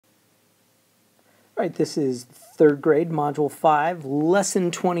Right, this is third grade, Module 5,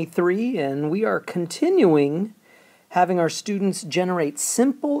 Lesson 23, and we are continuing having our students generate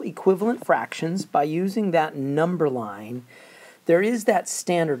simple equivalent fractions by using that number line. There is that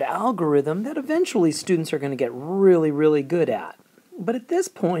standard algorithm that eventually students are going to get really good at. But at this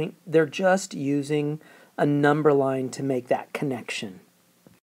point, they're just using a number line to make that connection.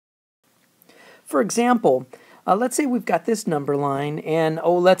 For example, let's say we've got this number line, and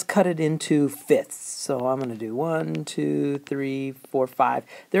let's cut it into fifths. So I'm going to do 1, 2, 3, 4, 5.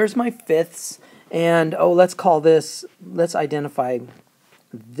 There's my fifths, and let's call this, let's identify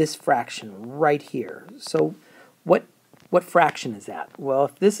this fraction right here. So what fraction is that? Well,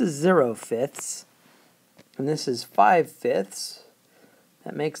 if this is 0 fifths, and this is 5 fifths,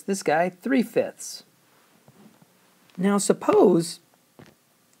 that makes this guy 3 fifths. Now suppose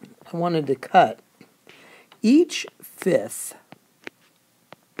I wanted to cut each fifth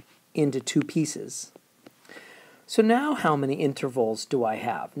into 2 pieces. So now how many intervals do I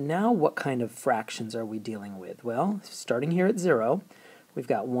have? Now what kind of fractions are we dealing with? Well, starting here at 0, we've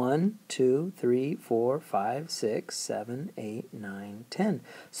got 1, 2, 3, 4, 5, 6, 7, 8, 9, 10.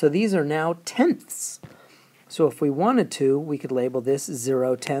 So these are now tenths. So if we wanted to, we could label this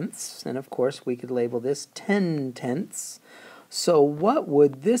 0 tenths, and of course we could label this 10 tenths. So what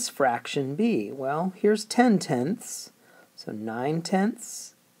would this fraction be? Well, here's 10 tenths, so 9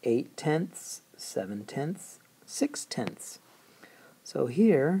 tenths, 8 tenths, 7 tenths, 6 tenths. So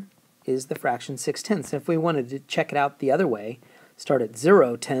here is the fraction 6 tenths. If we wanted to check it out the other way, start at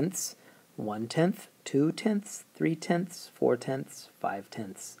 0 tenths, 1 tenth, 2 tenths, 3 tenths, 4 tenths, 5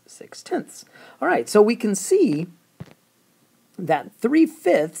 tenths, 6 tenths. All right, so we can see that 3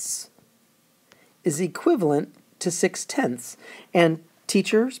 fifths is equivalent to 6 tenths. And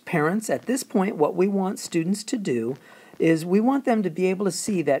teachers, parents, at this point, what we want students to do is we want them to be able to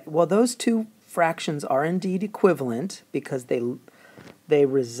see that, well, those two fractions are indeed equivalent because they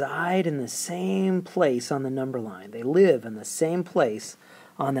reside in the same place on the number line. They live in the same place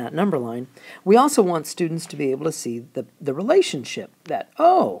on that number line. We also want students to be able to see the relationship that,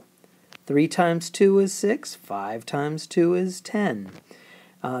 3 times 2 is 6, 5 times 2 is 10.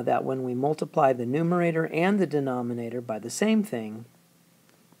 That when we multiply the numerator and the denominator by the same thing,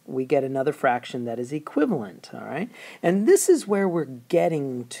 we get another fraction that is equivalent, all right? And this is where we're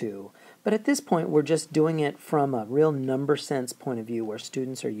getting to. But at this point, we're just doing it from a real number sense point of view where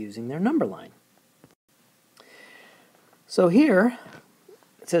students are using their number line. So here,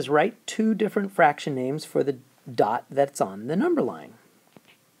 it says write 2 different fraction names for the dot that's on the number line.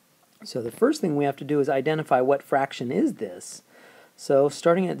 So the first thing we have to do is identify what fraction is this. So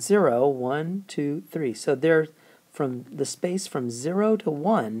starting at 0, 1, 2, 3. So there, from the space from 0 to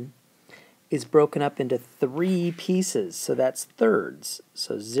 1 is broken up into 3 pieces. So that's thirds.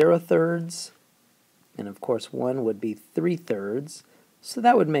 So 0 thirds, and of course 1 would be 3 thirds. So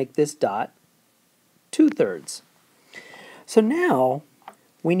that would make this dot 2 thirds. So now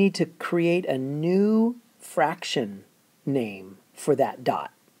we need to create a new fraction name for that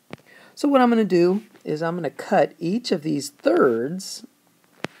dot. So what I'm going to do is I'm going to cut each of these thirds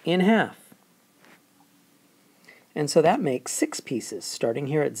in half. And so that makes 6 pieces. Starting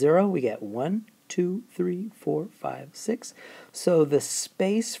here at 0, we get 1, 2, 3, 4, 5, 6. So the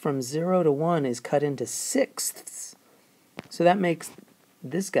space from 0 to 1 is cut into sixths. So that makes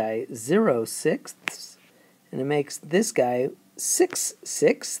this guy 0 sixths, and it makes this guy 6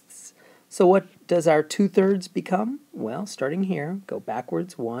 sixths. So what does our 2 thirds become? Well, starting here, go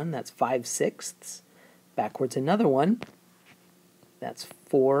backwards 1, that's 5 sixths. Backwards another 1, that's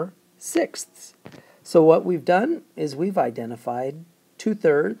 4 sixths. So what we've done is we've identified 2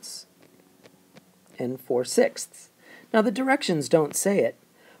 thirds and 4 sixths. Now the directions don't say it,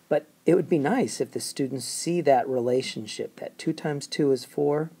 but it would be nice if the students see that relationship, that 2 times 2 is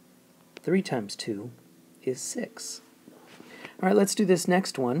 4, 3 times 2 is 6. All right, let's do this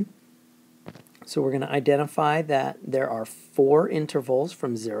next one. So we're going to identify that there are 4 intervals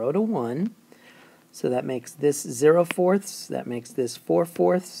from 0 to 1. So that makes this 0 fourths, that makes this 4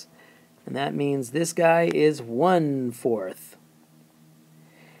 fourths, and that means this guy is 1 fourth.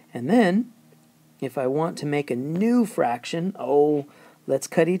 And then, if I want to make a new fraction, let's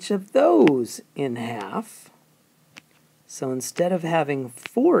cut each of those in half. So instead of having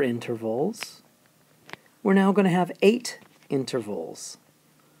 4 intervals, we're now going to have 8 intervals.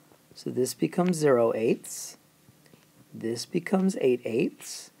 So this becomes 0 eighths, this becomes 8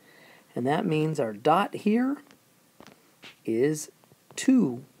 eighths, and that means our dot here is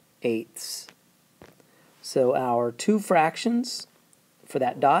 2 eighths. So our 2 fractions for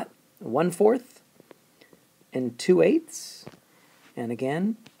that dot, 1 fourth and 2 eighths, And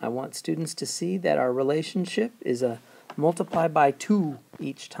again, I want students to see that our relationship is a multiply by 2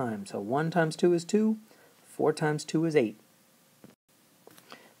 each time. So 1 times 2 is 2, 4 times 2 is 8.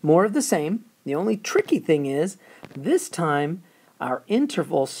 More of the same. The only tricky thing is, this time our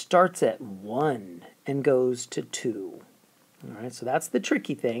interval starts at 1 and goes to 2. All right, so that's the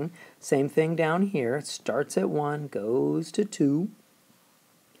tricky thing. Same thing down here. It starts at 1, goes to 2.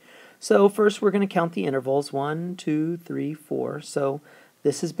 So first we're going to count the intervals. 1, 2, 3, 4. So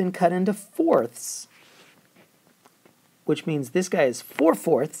this has been cut into fourths, which means this guy is 4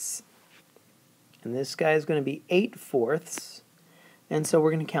 fourths, and this guy is going to be 8 fourths. And so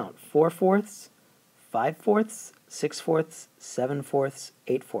we're going to count 4 fourths, 5 fourths, 6 fourths, 7 fourths,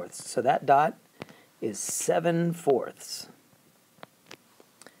 8 fourths. So that dot is 7 fourths.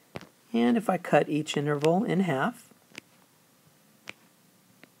 And if I cut each interval in half,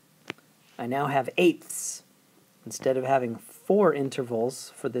 I now have eighths. Instead of having 4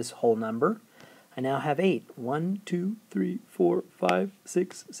 intervals for this whole number, I now have 8. 1, 2, 3, 4, 5,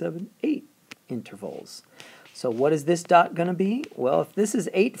 6, 7, 8 intervals. So what is this dot going to be? Well, if this is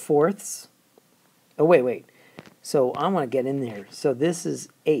 8 fourths, oh wait. So I want to get in there. So this is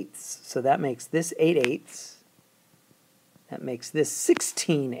eighths. So that makes this 8 eighths. That makes this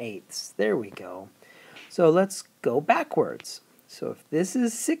 16 eighths. There we go. So let's go backwards. So if this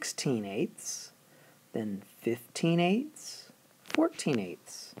is 16 eighths, then 15 eighths, 14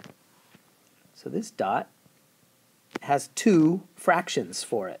 eighths. So this dot has 2 fractions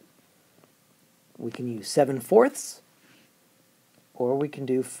for it. We can use 7 fourths, or we can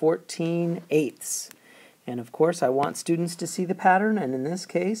do 14 eighths. And of course, I want students to see the pattern, and in this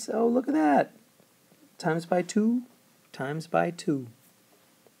case, oh, look at that. Times by 2, times by 2.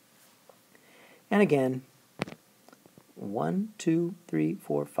 And again, 1, 2, 3,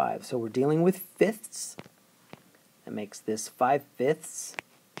 4, 5. So we're dealing with fifths. That makes this 5 fifths.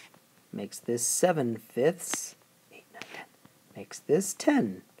 Makes this 7 fifths. 8, 9, 10. Makes this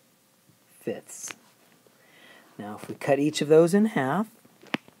 10 fifths. Now if we cut each of those in half,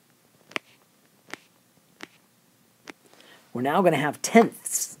 we're now going to have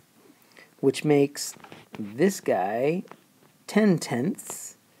tenths, which makes this guy 10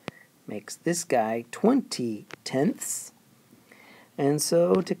 tenths, makes this guy 20 tenths. And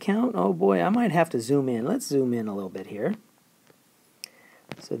so to count, oh boy, I might have to zoom in. Let's zoom in a little bit here.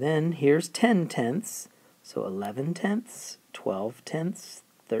 So then here's 10 tenths, so 11 tenths, 12 tenths,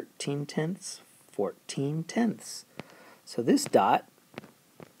 13 tenths, 14 tenths. So this dot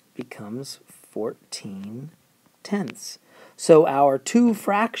becomes 14 tenths. So our 2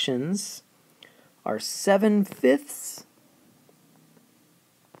 fractions are 7 fifths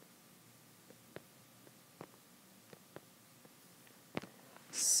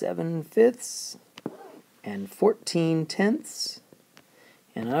and 14 tenths.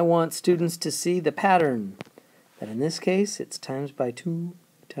 And I want students to see the pattern, that in this case it's times by 2,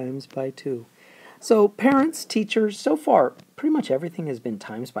 times by 2. So parents, teachers, so far pretty much everything has been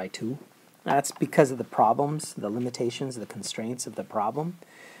times by 2. That's because of the problems, the limitations, the constraints of the problem.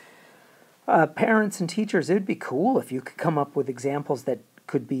 Parents and teachers, it would be cool if you could come up with examples that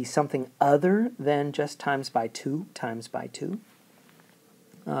could be something other than just times by 2, times by 2.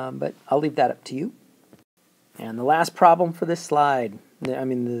 But I'll leave that up to you. And the last problem for this slide,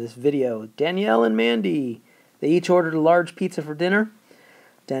 this video, Danielle and Mandy, they each ordered a large pizza for dinner.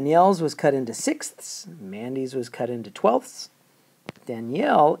 Danielle's was cut into sixths, Mandy's was cut into twelfths.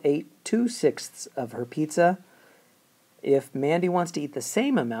 Danielle ate 2/6 of her pizza. If Mandy wants to eat the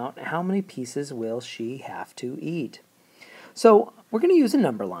same amount, how many pieces will she have to eat? So we're going to use a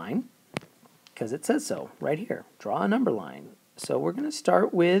number line, because it says so right here. Draw a number line. So we're going to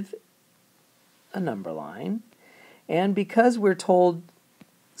start with a number line. And because we're told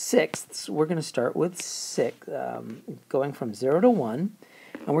sixths, we're going to start with going from 0 to 1.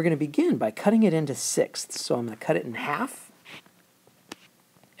 And we're going to begin by cutting it into sixths. So I'm going to cut it in half.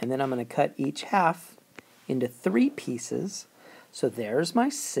 And then I'm going to cut each half into 3 pieces. So there's my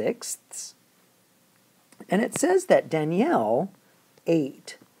sixths. And it says that Danielle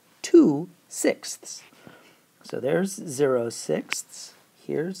ate 2 sixths. So there's 0 sixths.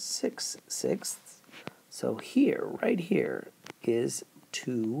 Here's 6 sixths. So here, right here, is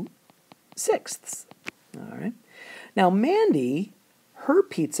 2 sixths. All right. Now Mandy, her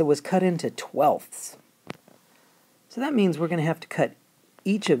pizza was cut into twelfths. So that means we're going to have to cut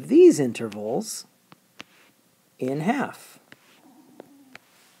each of these intervals in half.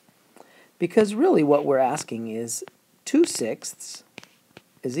 Because really what we're asking is 2 sixths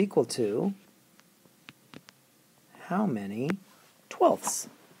is equal to how many twelfths?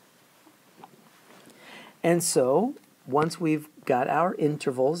 And so once we've got our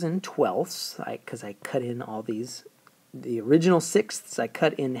intervals in twelfths, because I cut in all these, the original sixths I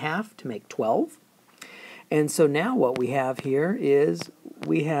cut in half to make 12. And so now what we have here is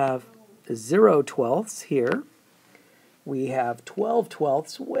we have 0 twelfths here. We have 12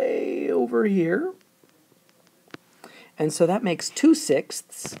 twelfths way over here. And so that makes 2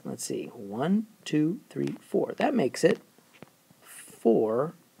 sixths. Let's see, 1, 2, 3, 4. That makes it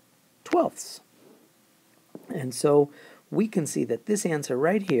 4 twelfths. And so we can see that this answer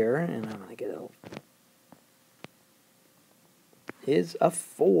right here, and I'm going to get it, is a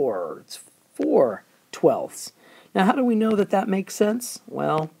 4. It's 4 twelfths. Now, how do we know that that makes sense?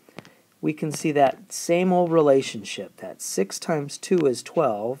 Well, we can see that same old relationship, that 6 times 2 is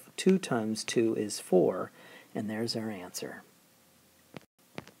 12, 2 times 2 is 4, and there's our answer.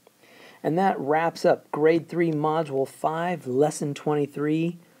 And that wraps up Grade 3, Module 5, Lesson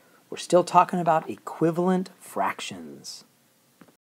 23. We're still talking about equivalent fractions.